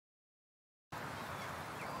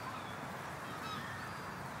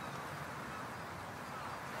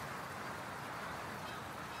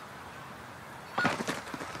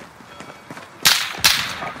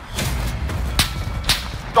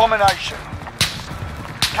Domination.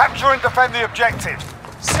 Capture and defend the objectives.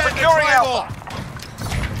 Securing Alpha.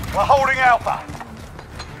 We're holding Alpha.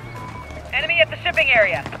 Enemy at the shipping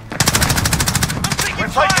area. We're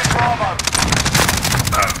taking Bravo.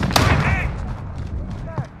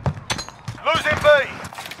 Losing B.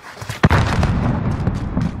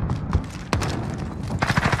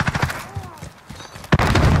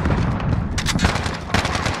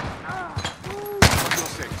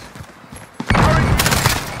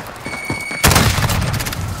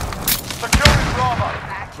 Securing Bravo.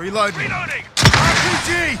 Reloading. Reloading. RPG!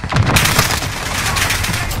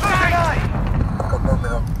 Losing A.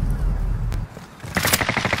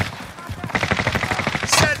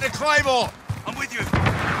 Set the Claymore! I'm with you.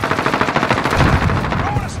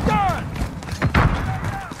 Roll astern!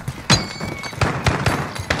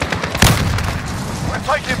 We're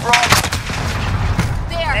taking Bravo.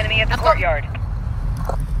 There. Enemy at the courtyard.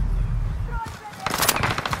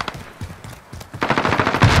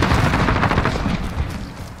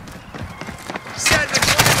 Set the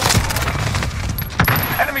Claymore!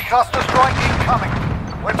 Enemy cluster strike incoming.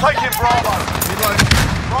 We're taking Bravo. Reloading.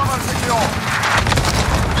 Bravo secure.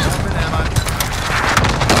 Open ammo.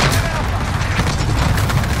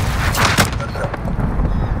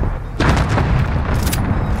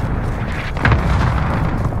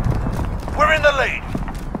 We're in the lead.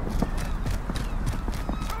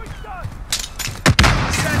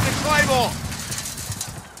 Set the Claymore!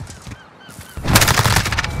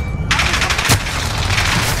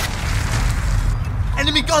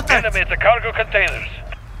 Enemy contact! Enemy at the cargo containers.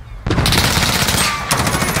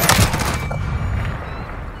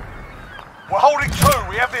 We're holding two.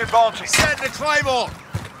 We have the advantage. Set the Claymore!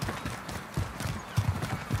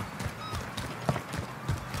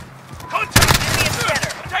 Contact! Enemy at the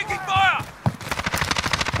center. Taking fire!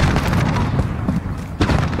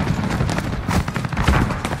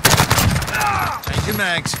 Changing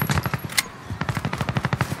mags.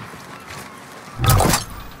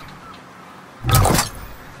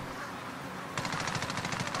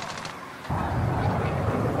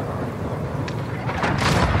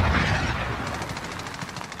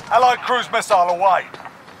 Allied cruise missile away.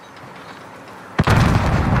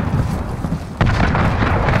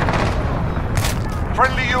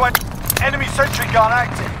 Friendly UN. Enemy sentry gun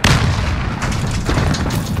active.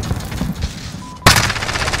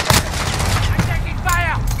 I'm taking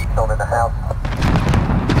fire. Still in the house.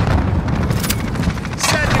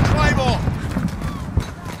 Set the Claymore!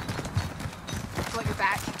 Got your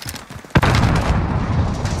back.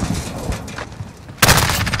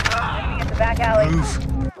 Enemy at the back alley. Move.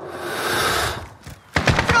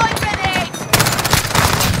 Throwing grenade.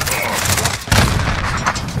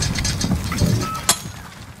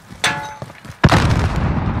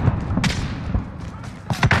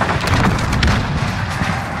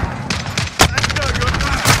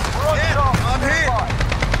 We're on top. I'm hit.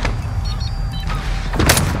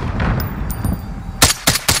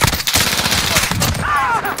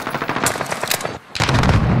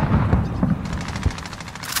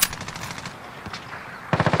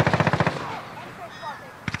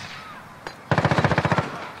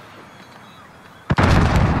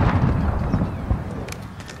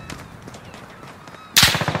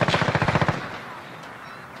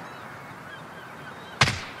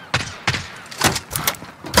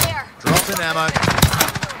 There. Dropping ammo.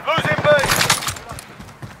 Losing B.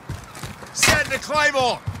 Set the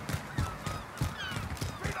Claymore!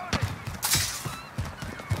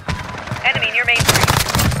 Enemy near Main Street.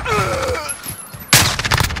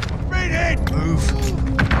 Move.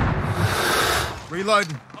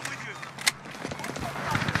 Reloading.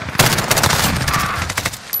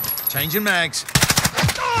 Changing mags.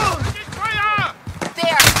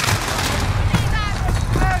 There.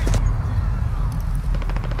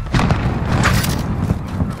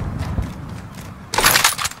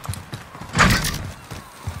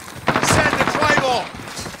 Set the Claymore!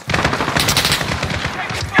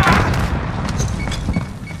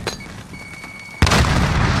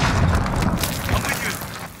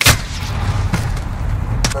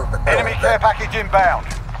 Enemy care package inbound.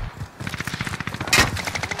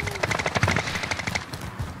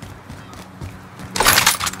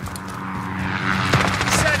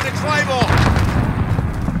 Set the Claymore!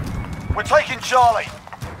 We're taking Charlie.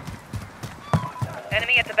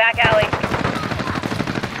 Enemy at the back alley.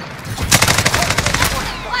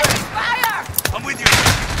 Fire! I'm with you.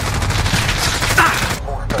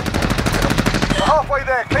 We're halfway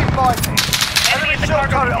there. Keep fighting. Enemy at the Shot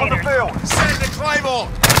cargo turret on the containers. field. Set the Claymore!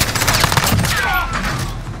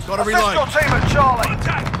 Gotta Assist reload. your team at Charlie.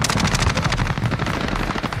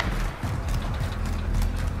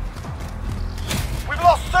 We've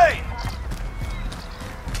lost C.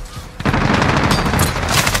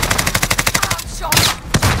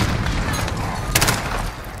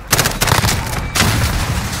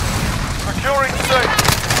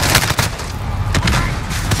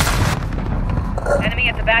 Enemy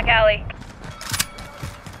at the back alley.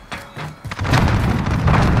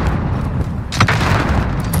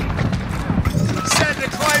 Send the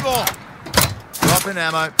claymore. Dropping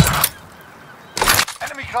ammo.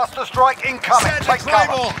 Enemy cluster strike incoming. Send the Take cover.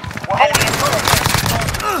 claymore. We're holding through.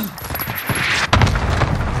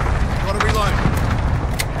 Gotta reload.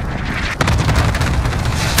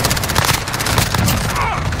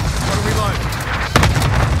 Gotta reload.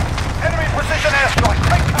 Enemy precision airstrike.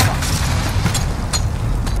 Take cover.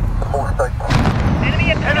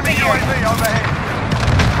 Enemy at the Enemy area. UAV overhead.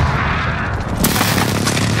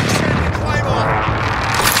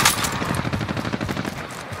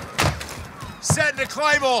 Send the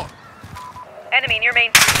claymore. Enemy near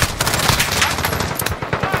main.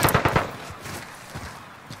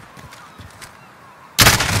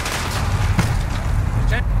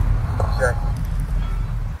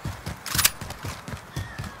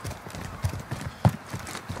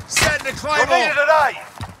 Send the You're claymore. needed today.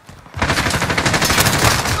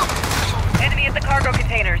 Enemy at the cargo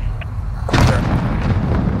containers.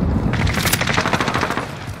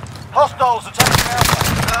 Hostiles are taking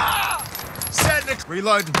Alpha. Send the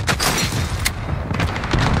reloading.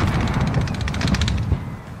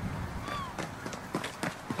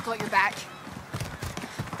 Got your back.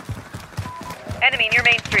 Enemy near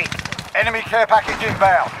Main Street. Enemy care package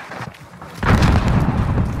inbound.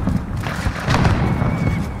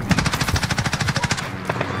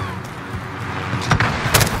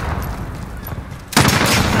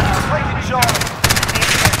 Taking Charlie.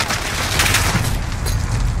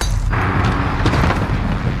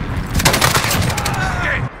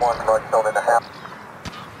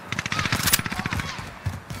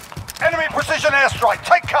 Enemy precision airstrike.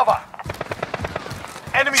 Take cover.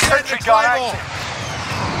 Enemy sentry gun active.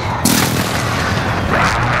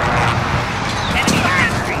 Enemy near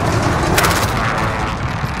Main Street.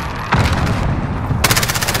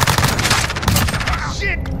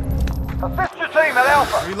 Assist your team at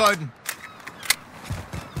Alpha. Reloading.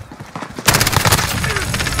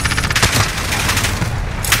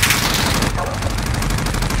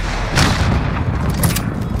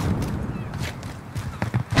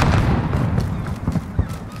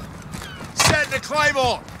 Send the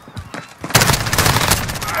claymore.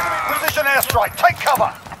 Enemy precision airstrike. Take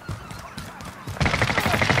cover.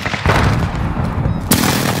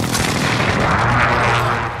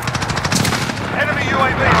 Enemy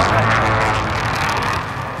UAV overhead.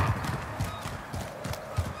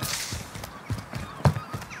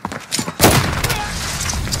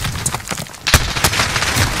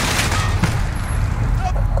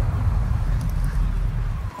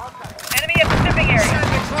 Enemy at Pacific area. Send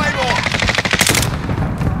the claymore.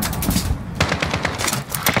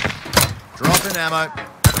 Dropping ammo.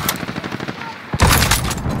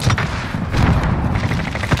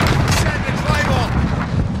 Send the claymore.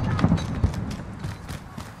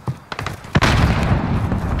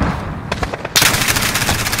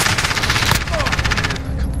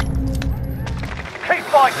 Keep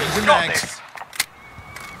fighting. We got Mags. this.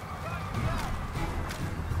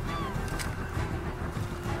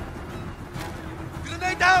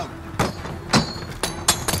 Grenade down.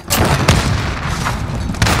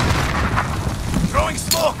 Throwing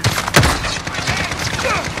smoke.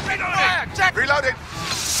 Reloading.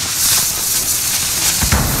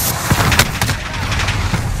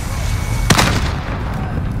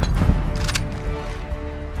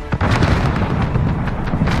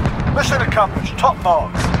 Mission accomplished. Top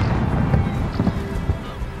marks.